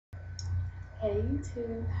Hey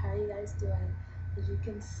YouTube, how are you guys doing? As you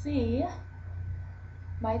can see,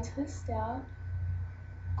 my twist out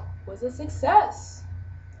was a success.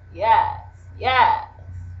 Yes, yes.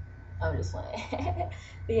 I'm just playing.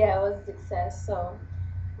 But yeah, it was a success. So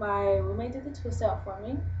my roommate did the twist out for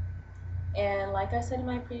me. And like I said in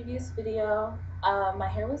my previous video, my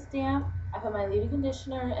hair was damp. I put my leave-in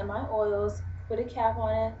conditioner and my oils, put a cap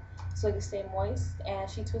on it so it could stay moist, and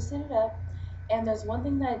she twisted it up. And there's one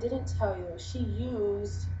thing that I didn't tell you. She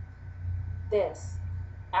used this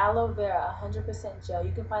aloe vera 100% gel.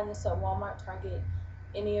 You can find this at Walmart, Target,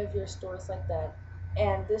 any of your stores like that.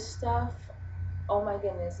 And this stuff, oh my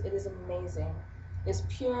goodness, it is amazing. It's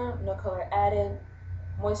pure, no color added,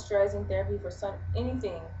 moisturizing therapy for sun,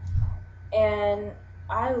 anything. And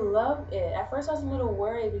I love it. At first I was a little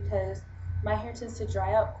worried because my hair tends to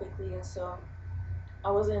dry out quickly, and so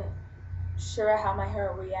I wasn't sure how my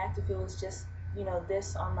hair would react if it was just,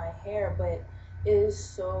 this on my hair, but it is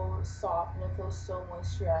so soft and it feels so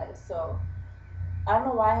moisturized. So I don't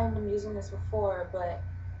know why I haven't been using this before, but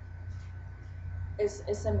it's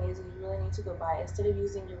amazing. You really need to go buy it. Instead of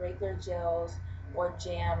using your regular gels or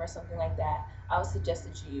jam or something like that, I would suggest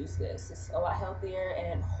that you use this. It's a lot healthier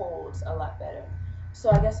and it holds a lot better.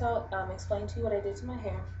 So I guess I'll explain to you what I did to my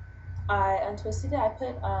hair. I untwisted it. I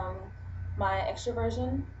put my extra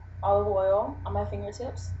virgin olive oil on my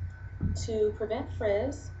fingertips to prevent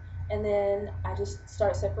frizz, and then I just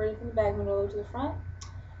start separating from the bag when I go to the front.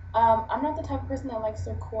 I'm not the type of person that likes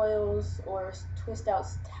their coils or twist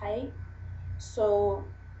outs tight, so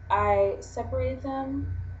I separated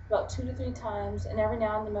them about 2 to 3 times, and every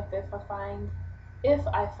now and then, if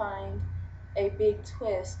I find a big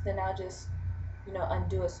twist, then I'll just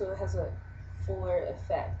undo it so it has a fuller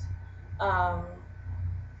effect. Um,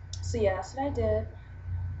 so yeah, that's what I did.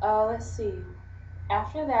 Let's see.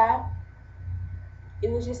 After that, it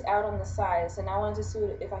was just out on the sides, and I wanted to see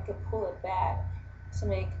if I could pull it back to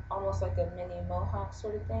make almost like a mini mohawk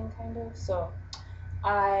sort of thing, kind of. So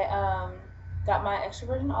I got my extra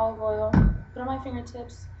virgin olive oil, put on my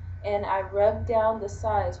fingertips, and I rubbed down the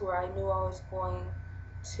sides where I knew I was going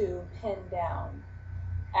to pin down.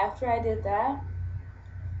 After I did that,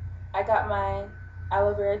 I got my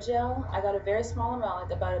aloe vera gel. I got a very small amount,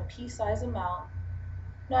 like about a pea size amount.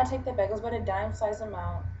 No, I take that back. It was about a dime size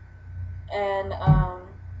amount. And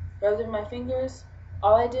rubbed it in my fingers.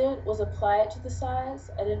 All I did was apply it to the sides.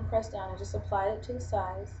 I didn't press down. I just applied it to the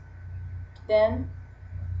sides. Then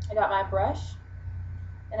I got my brush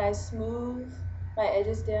and I smoothed my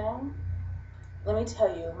edges down. Let me tell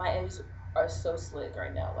you, my edges are so slick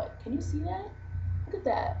right now. Like, can you see that? Look at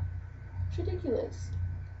that. It's ridiculous.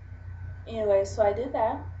 Anyway, so I did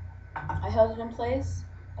that. I held it in place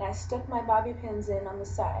and I stuck my bobby pins in on the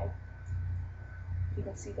side. You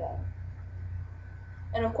can see that.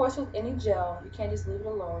 And of course, with any gel, you can't just leave it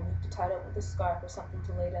alone. You have to tie it up with a scarf or something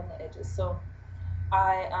to lay down the edges. So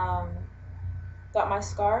I got my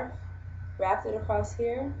scarf, wrapped it across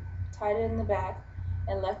here, tied it in the back,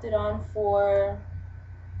 and left it on for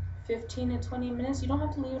 15 to 20 minutes. You don't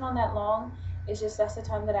have to leave it on that long. It's just that's the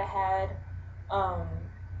time that I had,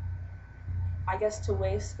 I guess, to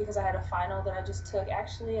waste because I had a final that I just took I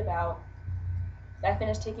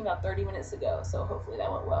finished taking about 30 minutes ago. So hopefully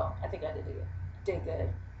that went well. I think I did good.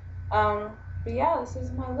 But yeah, this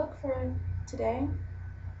is my look for today.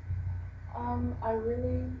 I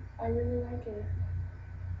really like it.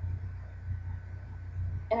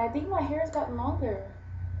 And I think my hair has gotten longer.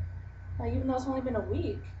 Like, even though it's only been a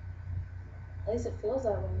week. At least it feels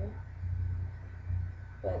that way.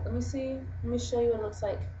 But let me see. Let me show you what it looks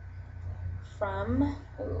like from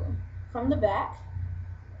the back.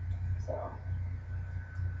 So,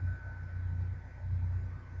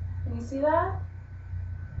 can you see that?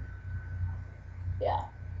 Yeah.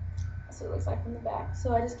 That's what it looks like from the back.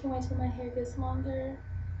 So I just can't wait till my hair gets longer.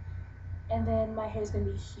 And then my hair is going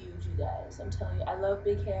to be huge, you guys. I'm telling you, I love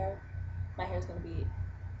big hair. My hair is going to be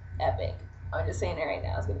epic. I'm just saying it right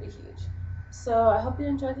now. It's going to be huge. So I hope you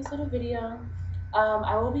enjoyed this little video.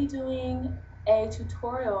 I will be doing a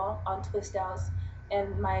tutorial on twist outs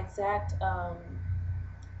and my exact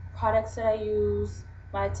products that I use,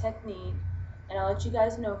 my technique, and I'll let you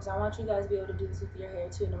guys know because I want you guys to be able to do this with your hair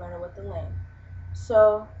too, no matter what the length.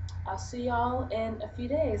 So I'll see y'all in a few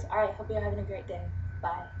days. All right, hope you're having a great day.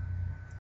 Bye.